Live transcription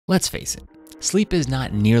Let's face it, sleep is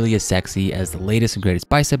not nearly as sexy as the latest and greatest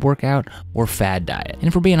bicep workout or fad diet. And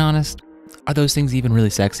if we're being honest, are those things even really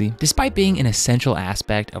sexy? Despite being an essential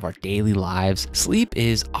aspect of our daily lives, sleep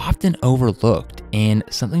is often overlooked and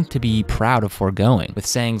something to be proud of foregoing, with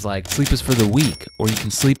sayings like sleep is for the weak or you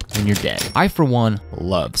can sleep when you're dead. I, for one,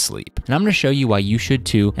 love sleep, and I'm gonna show you why you should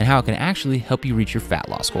too and how it can actually help you reach your fat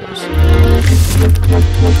loss goals.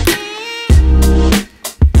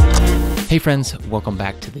 Hey friends, welcome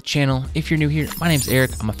back to the channel. If you're new here, my name's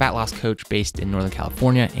Eric. I'm a fat loss coach based in Northern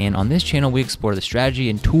California, and on this channel, we explore the strategy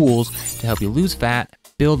and tools to help you lose fat,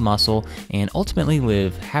 build muscle, and ultimately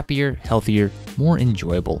live happier, healthier, more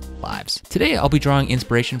enjoyable lives. Today, I'll be drawing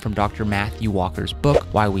inspiration from Dr. Matthew Walker's book,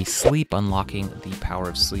 Why We Sleep: Unlocking the Power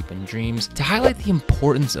of Sleep and Dreams, to highlight the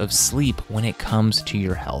importance of sleep when it comes to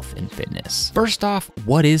your health and fitness. First off,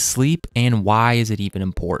 what is sleep and why is it even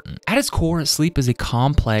important? At its core, sleep is a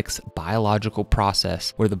complex biological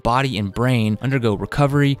process where the body and brain undergo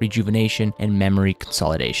recovery, rejuvenation, and memory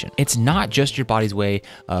consolidation. It's not just your body's way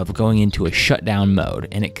of going into a shutdown mode,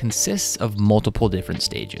 and it consists of multiple different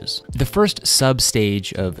stages. The first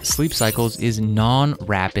sub-stage of sleep cycles is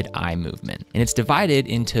non-rapid eye movement, and it's divided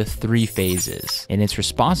into 3 phases, and it's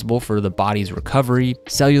responsible for the body's recovery,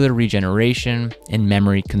 cellular regeneration, and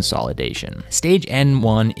memory consolidation. Stage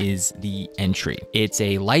N1 is the entry. It's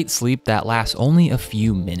a light sleep that lasts only a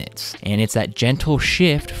few minutes, and it's that gentle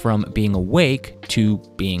shift from being awake to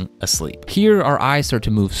being asleep. Here, our eyes start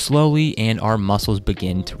to move slowly and our muscles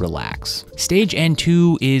begin to relax. Stage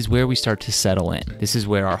N2 is where we start to settle in. This is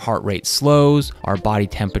where our heart rate slows, our body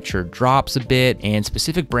temperature drops a bit, and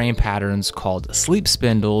specific brain patterns called sleep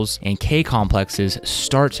spindles and K complexes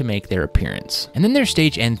start to make their appearance. And then there's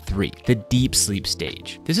stage N3, the deep sleep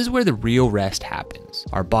stage. This is where the real rest happens.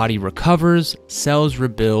 Our body recovers, cells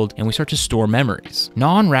rebuild, and we start to store memories.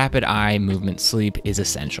 Non-rapid eye movement sleep is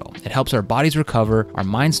essential. It helps our bodies recover, our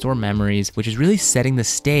minds store memories, which is really setting the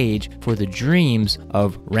stage for the dreams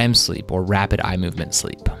of REM sleep, or rapid eye movement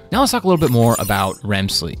sleep. Now let's talk a little bit more about REM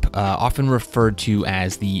sleep, often referred to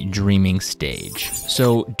as the dreaming stage.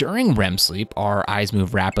 So during REM sleep, our eyes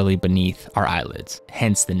move rapidly beneath our eyelids,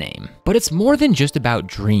 hence the name. But it's more than just about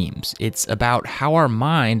dreams. It's about how our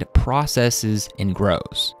mind processes and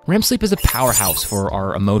grows. REM sleep is a powerhouse for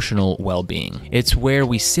our emotional well-being. It's where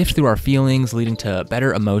we sift through our feelings, leading to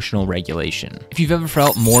better emotional regulation. If you've ever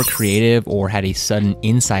felt more creative or had a sudden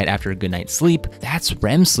insight after a good night's sleep, that's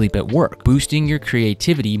REM sleep at work, boosting your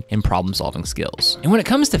creativity and problem-solving skills. And when it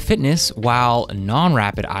comes to fitness, while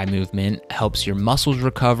non-rapid eye movement helps your muscles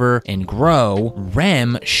recover and grow,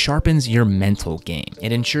 REM sharpens your mental game.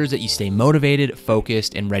 It ensures that you stay motivated,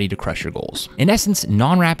 focused, and ready to crush your goals. In essence,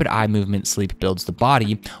 non-rapid eye movement sleep builds the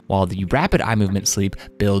body, while the rapid eye movement sleep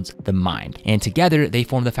builds the mind. And together, they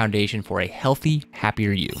form the foundation for a healthy,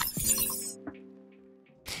 happier you.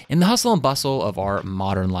 In the hustle and bustle of our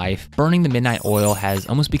modern life, burning the midnight oil has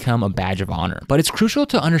almost become a badge of honor. But it's crucial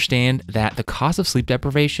to understand that the cost of sleep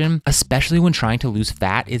deprivation, especially when trying to lose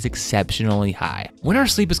fat, is exceptionally high. When our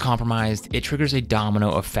sleep is compromised, it triggers a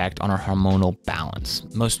domino effect on our hormonal balance,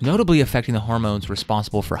 most notably affecting the hormones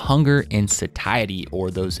responsible for hunger and satiety,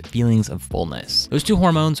 or those feelings of fullness. Those 2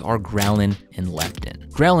 hormones are ghrelin and leptin.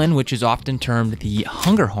 Ghrelin, which is often termed the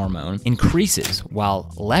hunger hormone, increases,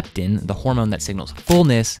 while leptin, the hormone that signals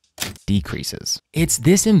fullness, decreases. It's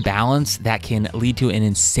this imbalance that can lead to an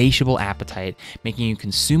insatiable appetite, making you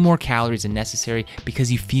consume more calories than necessary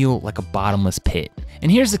because you feel like a bottomless pit.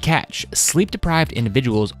 And here's the catch: sleep-deprived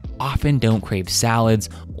individuals often don't crave salads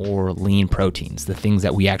or lean proteins, the things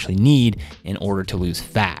that we actually need in order to lose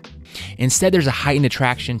fat. Instead, there's a heightened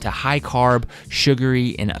attraction to high-carb,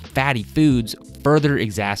 sugary, and fatty foods, further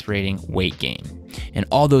exacerbating weight gain. And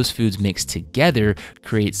all those foods mixed together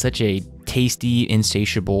create such a tasty,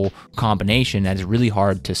 insatiable combination that is really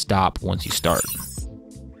hard to stop once you start.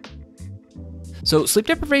 So sleep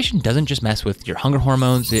deprivation doesn't just mess with your hunger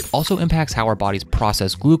hormones, it also impacts how our bodies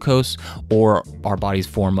process glucose, or our body's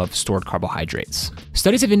form of stored carbohydrates.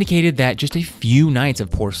 Studies have indicated that just a few nights of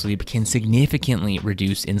poor sleep can significantly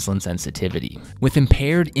reduce insulin sensitivity. With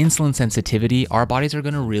impaired insulin sensitivity, our bodies are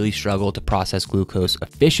going to really struggle to process glucose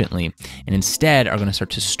efficiently, and instead are going to start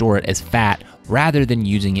to store it as fat rather than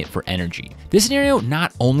using it for energy. This scenario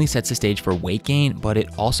not only sets the stage for weight gain, but it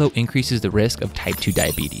also increases the risk of type 2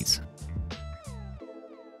 diabetes.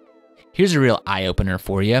 Here's a real eye-opener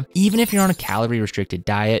for you. Even if you're on a calorie-restricted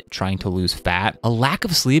diet trying to lose fat, a lack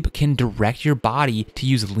of sleep can direct your body to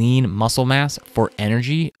use lean muscle mass for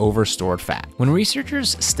energy over stored fat. When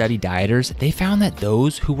researchers studied dieters, they found that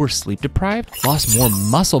those who were sleep deprived lost more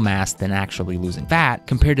muscle mass than actually losing fat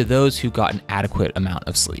compared to those who got an adequate amount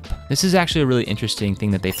of sleep. This is actually a really interesting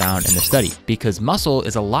thing that they found in the study, because muscle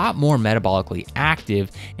is a lot more metabolically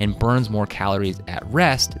active and burns more calories at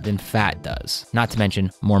rest than fat does. Not to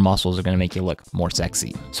mention, more muscles are going to make you look more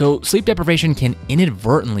sexy. So sleep deprivation can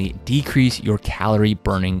inadvertently decrease your calorie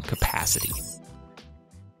burning capacity.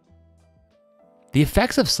 The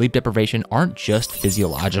effects of sleep deprivation aren't just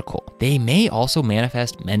physiological. They may also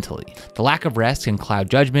manifest mentally. The lack of rest can cloud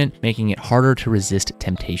judgment, making it harder to resist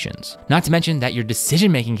temptations. Not to mention that your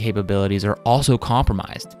decision-making capabilities are also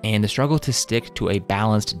compromised, and the struggle to stick to a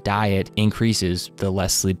balanced diet increases the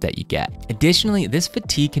less sleep that you get. Additionally, this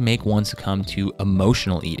fatigue can make one succumb to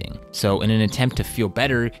emotional eating. So in an attempt to feel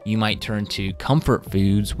better, you might turn to comfort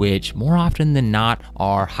foods, which more often than not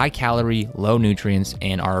are high calorie, low nutrients,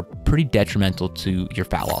 and are pretty detrimental to your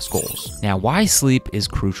fat loss goals. Now, why sleep is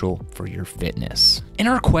crucial for your fitness. In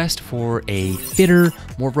our quest for a fitter,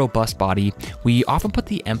 more robust body, we often put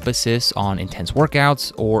the emphasis on intense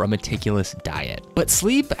workouts or a meticulous diet. But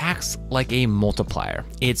sleep acts like a multiplier.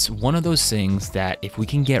 It's one of those things that if we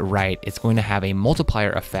can get right, it's going to have a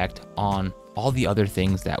multiplier effect on all the other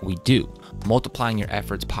things that we do, multiplying your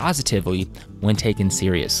efforts positively when taken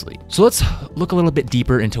seriously. So let's look a little bit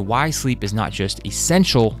deeper into why sleep is not just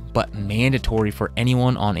essential, but mandatory for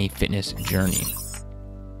anyone on a fitness journey.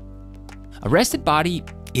 A rested body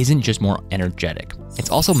isn't just more energetic, it's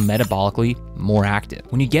also metabolically more active.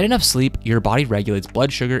 When you get enough sleep, your body regulates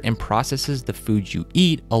blood sugar and processes the foods you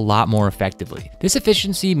eat a lot more effectively. This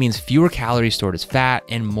efficiency means fewer calories stored as fat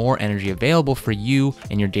and more energy available for you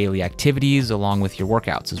and your daily activities along with your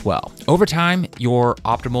workouts as well. Over time, your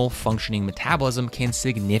optimal functioning metabolism can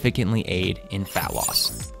significantly aid in fat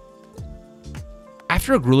loss.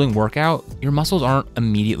 After a grueling workout, your muscles aren't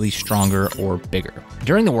immediately stronger or bigger.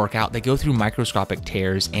 During the workout, they go through microscopic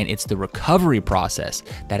tears, and it's the recovery process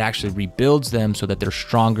that actually rebuilds them so that they're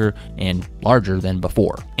stronger and larger than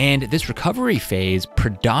before. And this recovery phase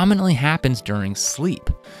predominantly happens during sleep.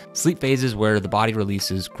 Sleep phases where the body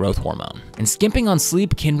releases growth hormone. And skimping on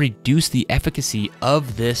sleep can reduce the efficacy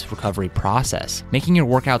of this recovery process, making your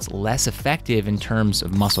workouts less effective in terms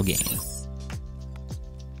of muscle gain.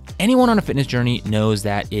 Anyone on a fitness journey knows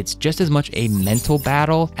that it's just as much a mental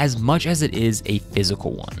battle as much as it is a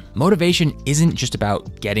physical one. Motivation isn't just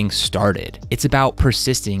about getting started. It's about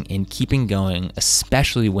persisting and keeping going,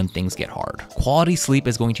 especially when things get hard. Quality sleep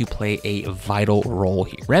is going to play a vital role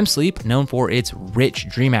here. REM sleep, known for its rich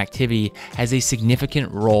dream activity, has a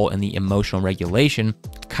significant role in the emotional regulation,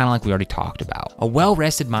 kind of like we already talked about. A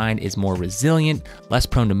well-rested mind is more resilient, less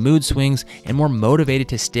prone to mood swings, and more motivated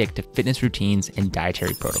to stick to fitness routines and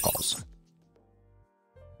dietary protocols.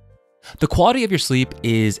 The quality of your sleep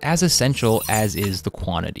is as essential as is the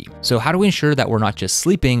quantity. So how do we ensure that we're not just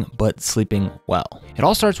sleeping, but sleeping well? It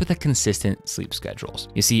all starts with a consistent sleep schedules.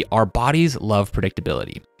 You see, our bodies love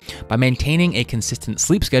predictability. By maintaining a consistent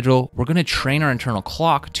sleep schedule, we're going to train our internal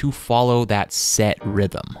clock to follow that set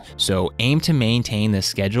rhythm. So aim to maintain this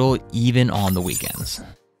schedule even on the weekends.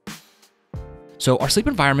 So our sleep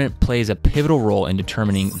environment plays a pivotal role in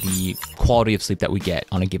determining the quality of sleep that we get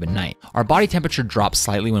on a given night. Our body temperature drops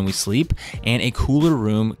slightly when we sleep, and a cooler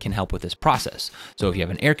room can help with this process. So if you have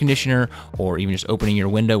an air conditioner or even just opening your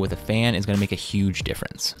window with a fan is going to make a huge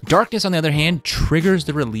difference. Darkness, on the other hand, triggers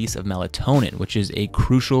the release of melatonin, which is a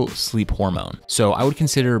crucial sleep hormone. So I would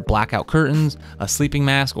consider blackout curtains, a sleeping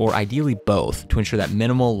mask, or ideally both to ensure that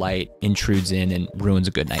minimal light intrudes in and ruins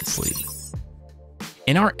a good night's sleep.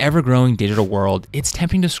 In our ever-growing digital world, it's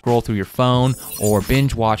tempting to scroll through your phone or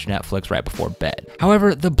binge watch Netflix right before bed.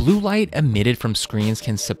 However, the blue light emitted from screens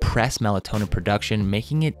can suppress melatonin production,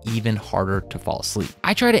 making it even harder to fall asleep.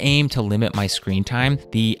 I try to aim to limit my screen time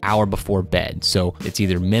the hour before bed, so it's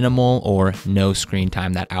either minimal or no screen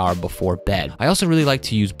time that hour before bed. I also really like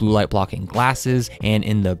to use blue light blocking glasses, and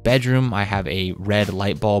in the bedroom, I have a red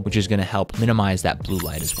light bulb, which is going to help minimize that blue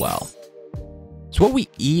light as well. So what we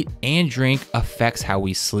eat and drink affects how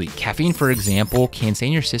we sleep. Caffeine, for example, can stay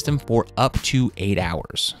in your system for up to 8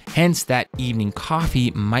 hours. Hence, that evening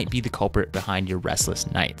coffee might be the culprit behind your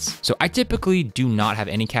restless nights. So I typically do not have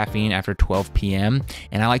any caffeine after 12 p.m.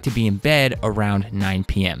 and I like to be in bed around 9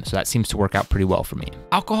 p.m. So that seems to work out pretty well for me.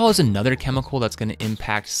 Alcohol is another chemical that's going to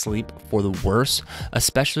impact sleep for the worse,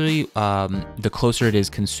 especially the closer it is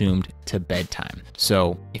consumed to bedtime.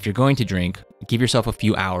 So if you're going to drink, give yourself a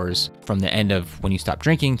few hours from the end of when you stop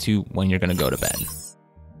drinking to when you're going to go to bed.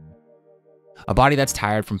 A body that's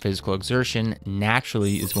tired from physical exertion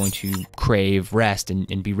naturally is going to crave rest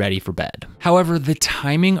and be ready for bed. However, the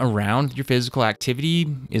timing around your physical activity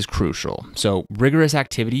is crucial. So rigorous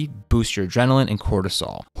activity boosts your adrenaline and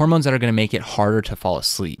cortisol, hormones that are going to make it harder to fall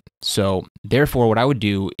asleep. So therefore, what I would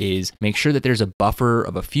do is make sure that there's a buffer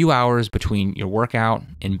of a few hours between your workout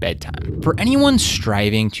and bedtime. For anyone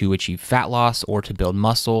striving to achieve fat loss or to build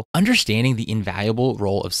muscle, understanding the invaluable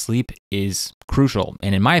role of sleep is crucial,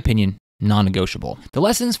 and in my opinion, non-negotiable. The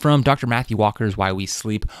lessons from Dr. Matthew Walker's Why We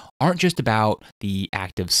Sleep aren't just about the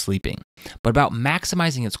act of sleeping, but about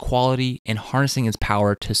maximizing its quality and harnessing its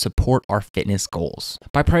power to support our fitness goals.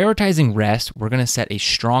 By prioritizing rest, we're going to set a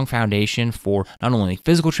strong foundation for not only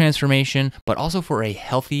physical transformation, but also for a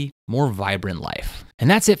healthy, more vibrant life. And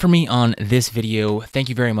that's it for me on this video. Thank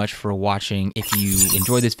you very much for watching. If you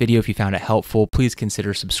enjoyed this video, if you found it helpful, please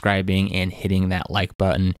consider subscribing and hitting that like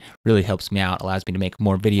button. Really helps me out, allows me to make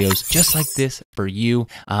more videos just like this for you.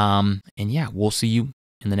 And yeah, we'll see you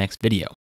in the next video.